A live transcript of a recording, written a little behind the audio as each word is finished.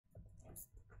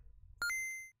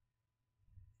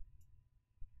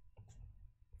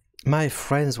My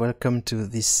friends, welcome to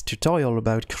this tutorial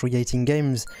about creating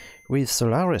games with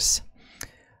Solarus.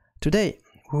 Today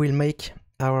we will make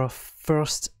our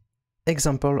first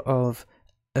example of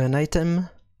an item,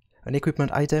 an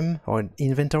equipment item or an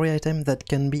inventory item that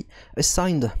can be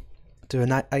assigned to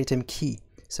an item key.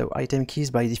 So item keys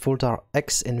by default are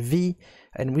X and V,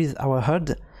 and with our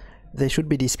HUD they should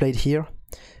be displayed here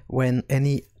when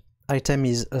any item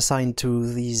is assigned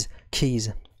to these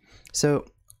keys. So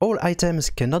all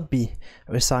items cannot be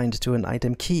assigned to an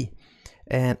item key,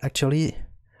 and actually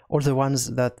all the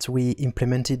ones that we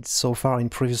implemented so far in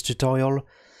previous tutorials,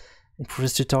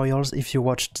 if you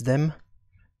watched them,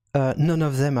 none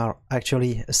of them are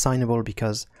actually assignable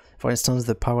because, for instance,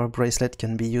 the power bracelet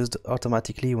can be used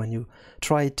automatically when you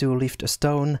try to lift a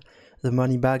stone. The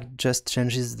money bag just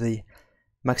changes the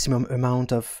maximum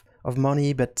amount of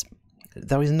money, but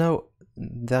there is not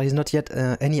yet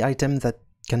any item that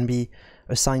can be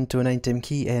assigned to an item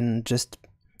key and just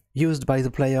used by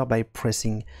the player by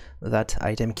pressing that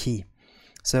item key.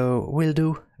 So we'll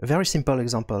do a very simple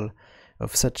example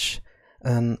of such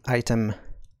an item.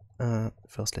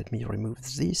 First let me remove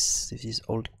this is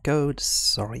old code,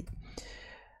 sorry.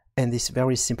 And this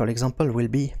very simple example will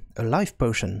be a life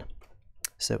potion.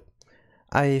 So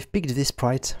I've picked this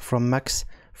sprite from Max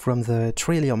from the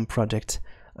Trillium project,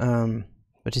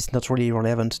 but it's not really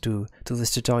relevant to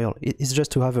this tutorial. It's just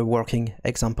to have a working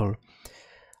example.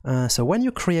 So when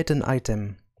you create an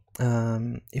item,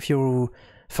 if you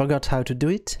forgot how to do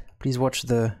it, please watch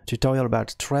the tutorial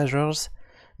about treasures,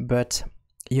 but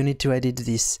you need to edit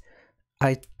this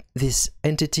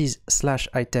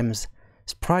entities/items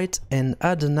sprite and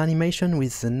add an animation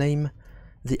with the name,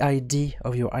 the ID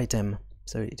of your item.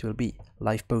 So it will be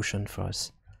life potion for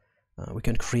us. We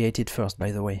can create it first,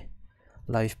 by the way.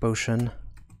 Life potion.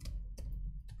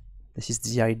 This is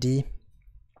the ID.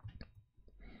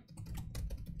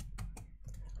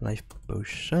 Life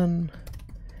potion.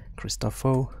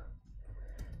 Christopho.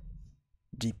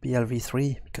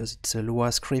 GPLv3 because it's a Lua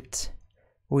script.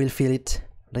 We'll fill it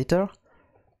later.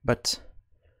 But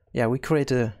yeah, we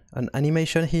create an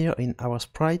animation here in our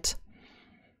sprite.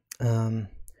 The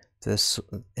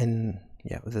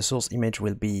source image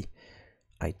will be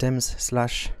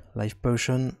items/life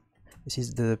potion. This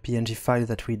is the PNG file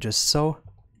that we just saw.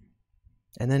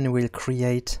 And then we'll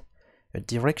create a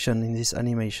direction in this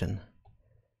animation.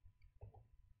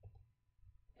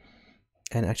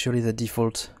 And actually the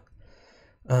default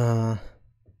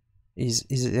is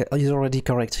already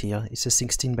correct here. It's a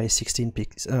 16 by 16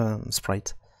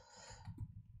 sprite.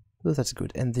 So that's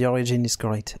good. And the origin is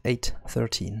correct,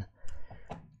 813.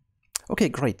 Okay,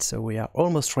 great. So we are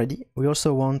almost ready. We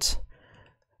also want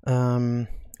a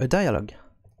dialogue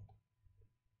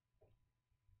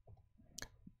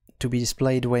to be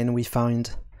displayed when we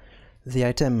find the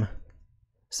item.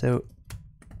 So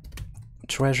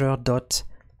treasure dot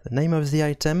the name of the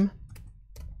item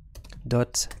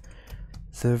dot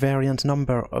the variant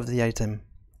number of the item.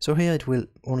 So here it will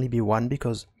only be 1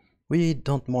 because we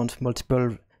don't want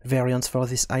multiple variants for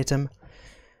this item.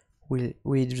 We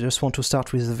just want to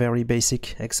start with a very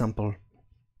basic example.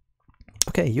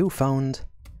 Okay, you found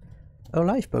a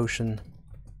life potion.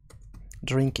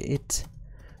 Drink it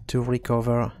to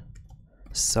recover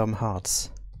some hearts.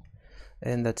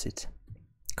 And that's it.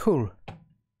 Cool.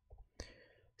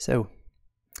 So,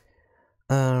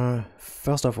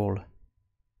 first of all,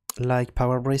 like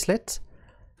power bracelet,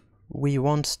 we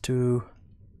want to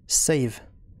save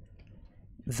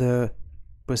the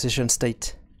position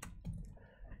state.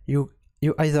 You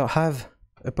either have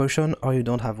a potion or you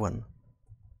don't have one.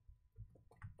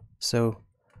 So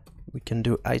we can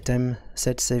do item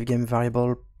set save game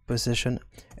variable position,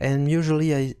 and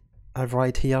usually I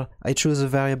write here, I choose a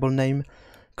variable name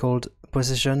called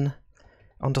position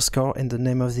underscore and the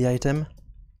name of the item.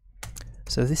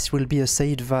 So this will be a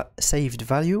saved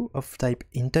value of type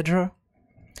integer.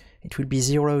 It will be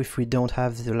 0 if we don't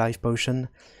have the life potion,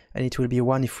 and it will be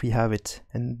 1 if we have it,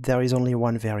 and there is only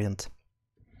one variant.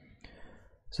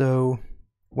 So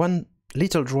one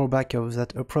little drawback of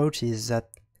that approach is that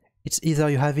it's either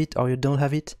you have it or you don't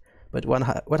have it, but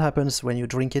what happens when you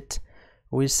drink it?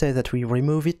 We'll say that we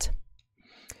remove it,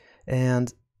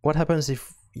 and what happens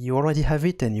if you already have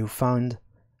it and you find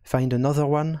another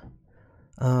one?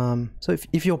 So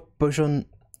if your potion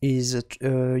is a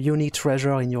unique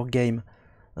treasure in your game,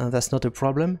 that's not a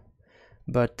problem.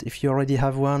 But if you already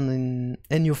have one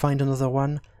and you find another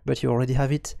one, but you already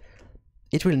have it,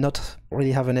 it will not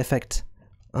really have an effect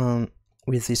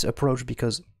with this approach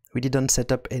because we didn't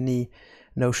set up any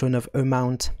notion of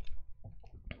amount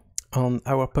on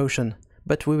our potion.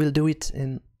 But we will do it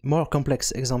in more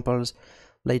complex examples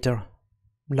later,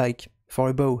 like for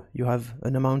a bow you have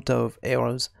an amount of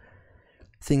arrows,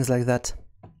 things like that.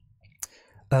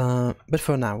 But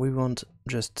for now we want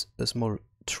just a small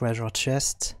treasure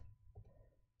chest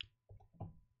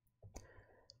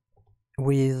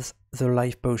with the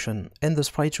life potion, and the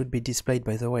sprite should be displayed,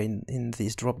 by the way, in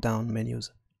these drop-down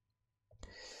menus.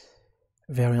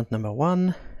 Variant number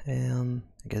 1, and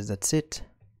I guess that's it.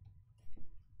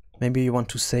 Maybe you want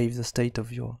to save the state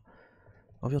of your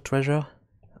treasure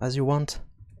as you want.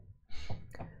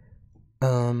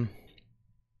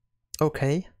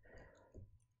 Okay.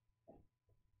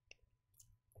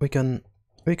 We can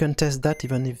test that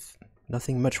even if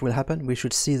nothing much will happen. We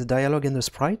should see the dialogue in the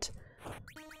sprite.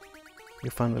 You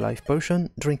found a life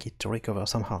potion, drink it to recover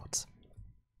some hearts.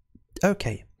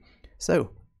 Okay,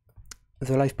 so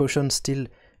the life potion still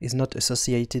is not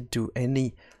associated to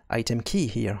any item key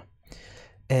here.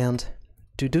 And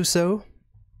to do so,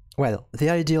 well, the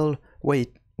ideal way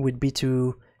would be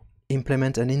to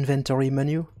implement an inventory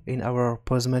menu in our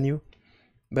pause menu,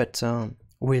 but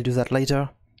we'll do that later.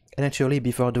 And actually,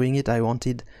 before doing it, I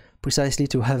wanted precisely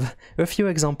to have a few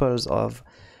examples of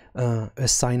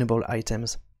assignable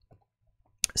items.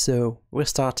 So we're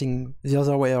starting the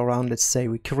other way around. Let's say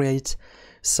we create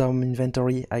some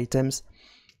inventory items,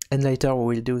 and later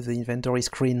we will do the inventory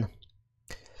screen.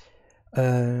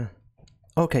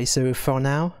 Okay, so for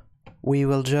now we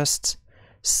will just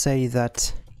say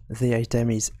that the item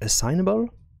is assignable,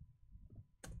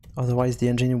 otherwise the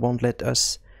engine won't let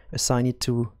us assign it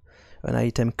to an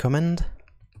item command.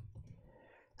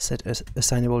 Set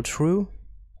assignable true,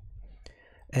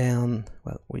 and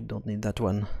well, we don't need that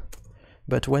one.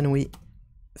 But when we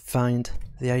find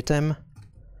the item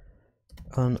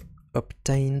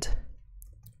unobtaining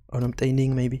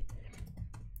maybe.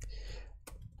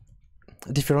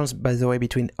 The difference, by the way,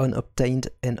 between unobtained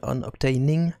and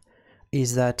unobtaining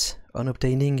is that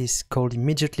unobtaining is called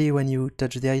immediately when you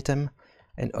touch the item,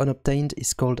 and unobtained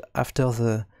is called after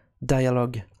the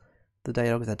dialogue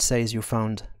that says you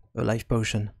found a life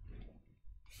potion.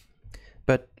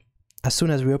 But as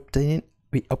soon as we obtain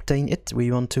it,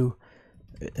 we want to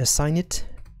assign it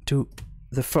to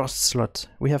the first slot.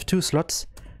 We have two slots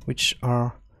which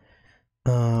are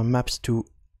mapped to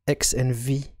X and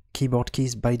V keyboard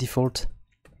keys by default.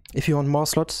 If you want more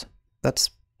slots, that's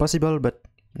possible, but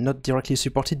not directly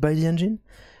supported by the engine.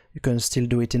 You can still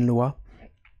do it in Lua.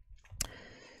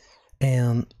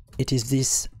 And it is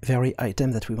this very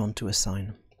item that we want to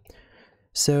assign.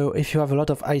 So if you have a lot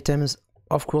of items,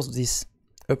 of course this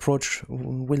approach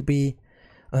will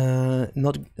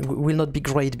not be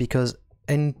great, because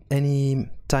any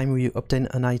time you obtain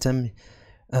an item,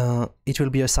 it will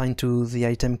be assigned to the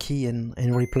item key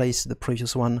and replace the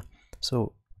previous one.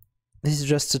 So this is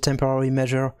just a temporary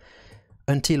measure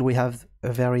until we have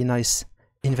a very nice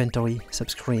inventory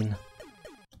subscreen.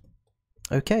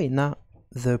 Okay, now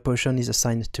the potion is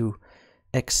assigned to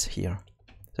X here.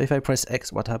 So if I press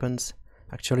X, what happens?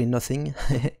 Actually nothing.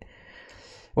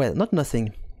 Well, not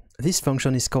nothing. This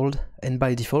function is called, and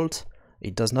by default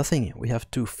it does nothing. We have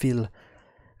to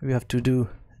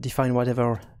define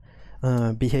whatever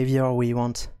behavior we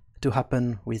want to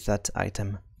happen with that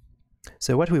item.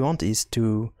 So what we want is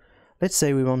to, let's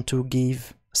say we want to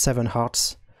give 7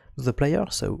 hearts to the player,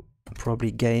 so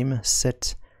probably game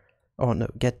set, or no,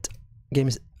 get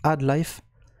games add life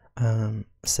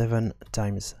 7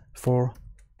 times 4,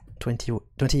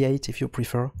 28 if you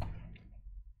prefer.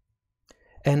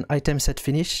 And item set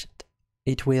finished,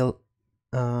 it will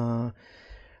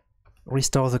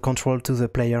restore the control to the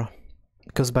player,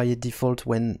 because by default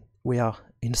when we are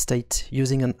in state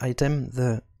using an item,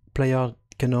 the player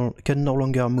can no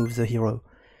longer move the hero.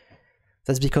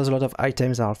 That's because a lot of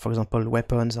items are, for example,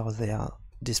 weapons, or they are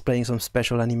displaying some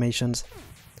special animations.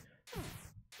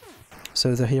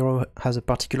 So the hero has a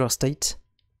particular state,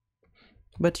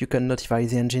 but you can notify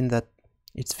the engine that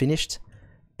it's finished,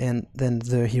 and then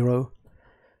the hero,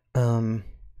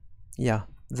 yeah,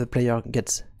 the player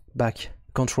gets back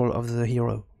control of the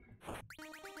hero.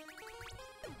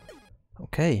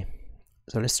 Okay,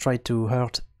 so let's try to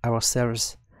hurt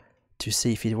ourselves to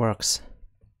see if it works.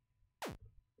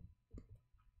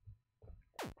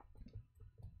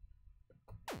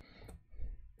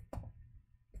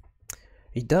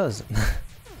 It does.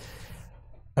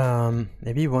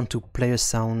 Maybe you want to play a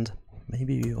sound.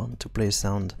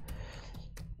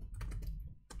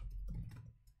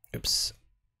 Oops.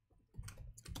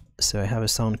 So I have a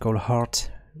sound called heart,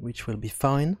 which will be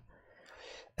fine.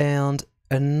 And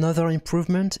another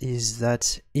improvement is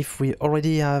that if we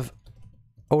already have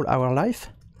all our life,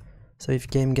 so if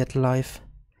game get life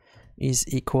is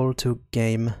equal to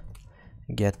game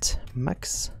get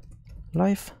max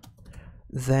life,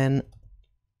 then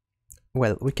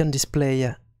well, we can display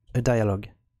a dialogue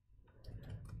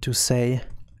to say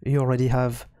you already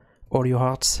have all your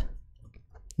hearts,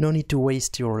 no need to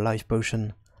waste your life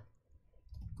potion.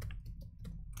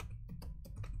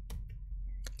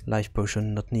 Life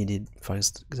potion not needed, for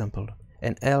example.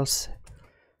 And else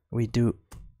we do,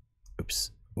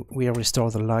 oops, we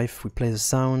restore the life, we play the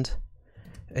sound,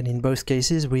 and in both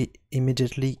cases we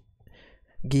immediately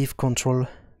give control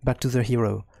back to the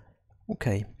hero.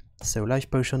 Okay, so life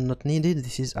potion not needed,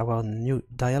 this is our new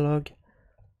dialogue.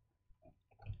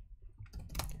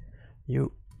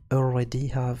 You already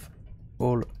have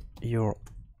all your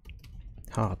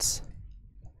hearts.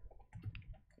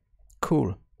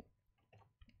 Cool.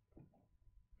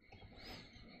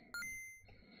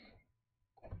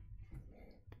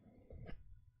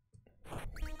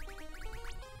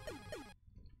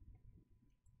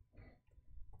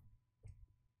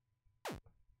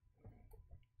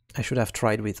 I should have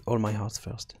tried with all my hearts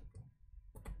first.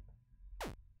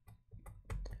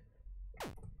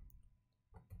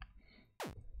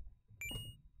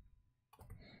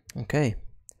 Okay,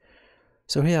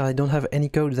 so here I don't have any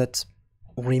code that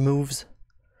removes,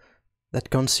 that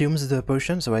consumes the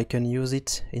potion, so I can use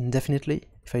it indefinitely.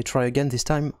 If I try again this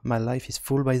time, my life is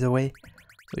full, by the way,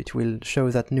 so it will show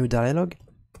that new dialogue.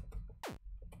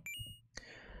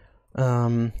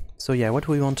 So yeah, what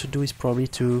we want to do is probably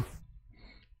to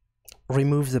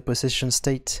remove the possession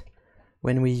state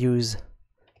when we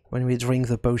drink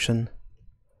the potion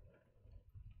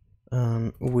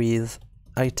with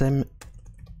item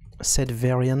set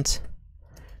variant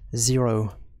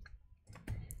 0.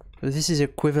 So this is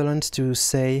equivalent to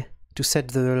set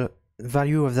the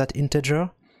value of that integer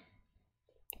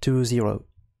to 0.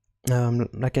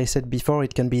 Like I said before,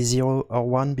 it can be 0 or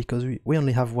 1 because we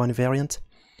only have one variant,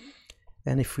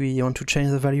 and if we want to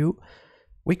change the value,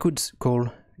 we could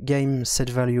call game set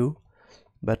value,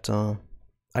 but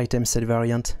item set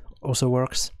variant also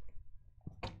works.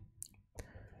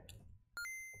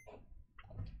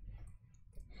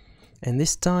 And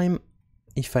this time,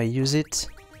 if I use it,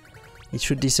 it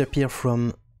should disappear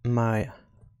from my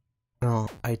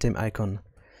item icon.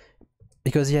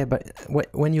 Because yeah, but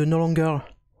when you no longer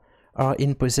are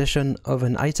in possession of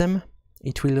an item,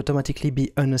 it will automatically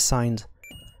be unassigned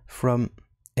from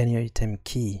any item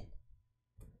key.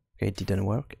 Okay, it didn't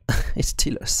work. It's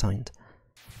still assigned.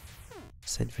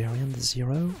 Set variant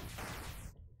 0.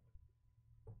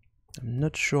 I'm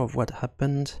not sure of what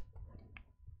happened.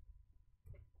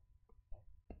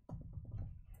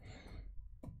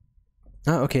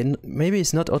 Ah, okay, maybe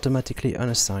it's not automatically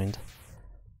unassigned.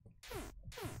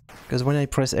 Because when I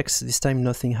press X this time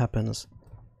nothing happens.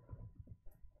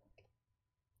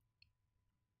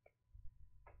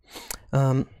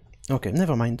 Okay,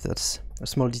 never mind, that's a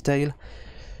small detail.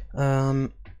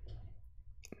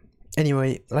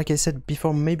 Anyway, like I said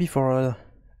before, maybe for a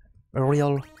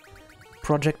real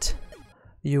project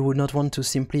you would not want to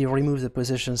simply remove the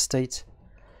possession state,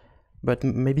 but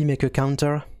maybe make a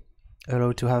counter,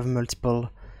 allow to have multiple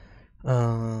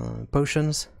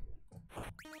potions,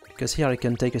 because here I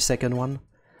can take a second one,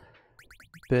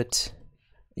 but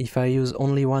if I use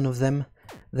only one of them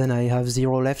then I have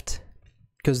 0 left,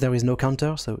 because there is no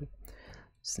counter, so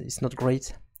it's not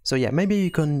great. So yeah, maybe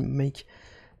you can make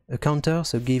a counter,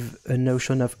 so give a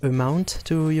notion of amount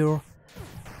to your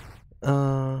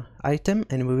item,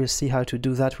 and we will see how to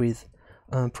do that with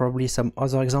probably some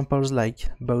other examples like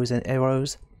bows and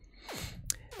arrows.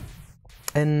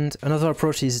 And another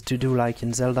approach is to do like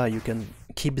in Zelda, you can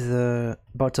keep the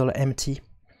bottle empty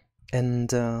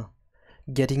and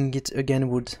getting it again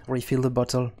would refill the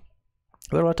bottle.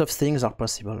 A lot of things are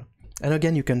possible. And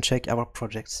again, you can check our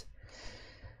projects.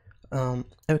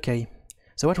 Okay,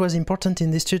 so what was important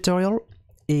in this tutorial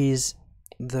is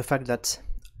the fact that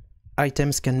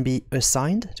items can be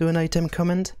assigned to an item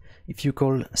command if you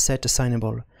call set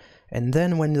assignable. And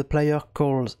then when the player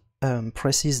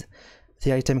presses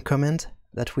the item command,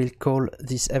 that will call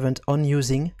this event on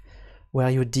using, where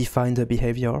you define the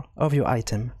behavior of your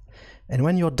item. And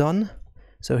when you're done,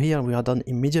 so here we are done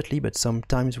immediately, but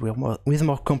sometimes we're with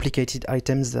more complicated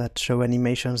items that show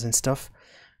animations and stuff.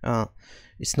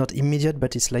 It's not immediate,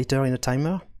 but it's later in a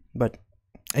timer. But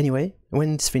anyway,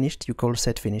 when it's finished, you call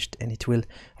set finished, and it will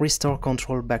restore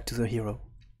control back to the hero.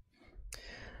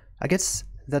 I guess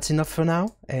that's enough for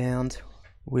now, and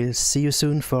we'll see you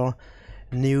soon for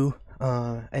new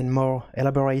and more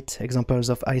elaborate examples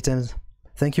of items.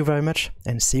 Thank you very much,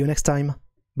 and see you next time.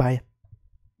 Bye.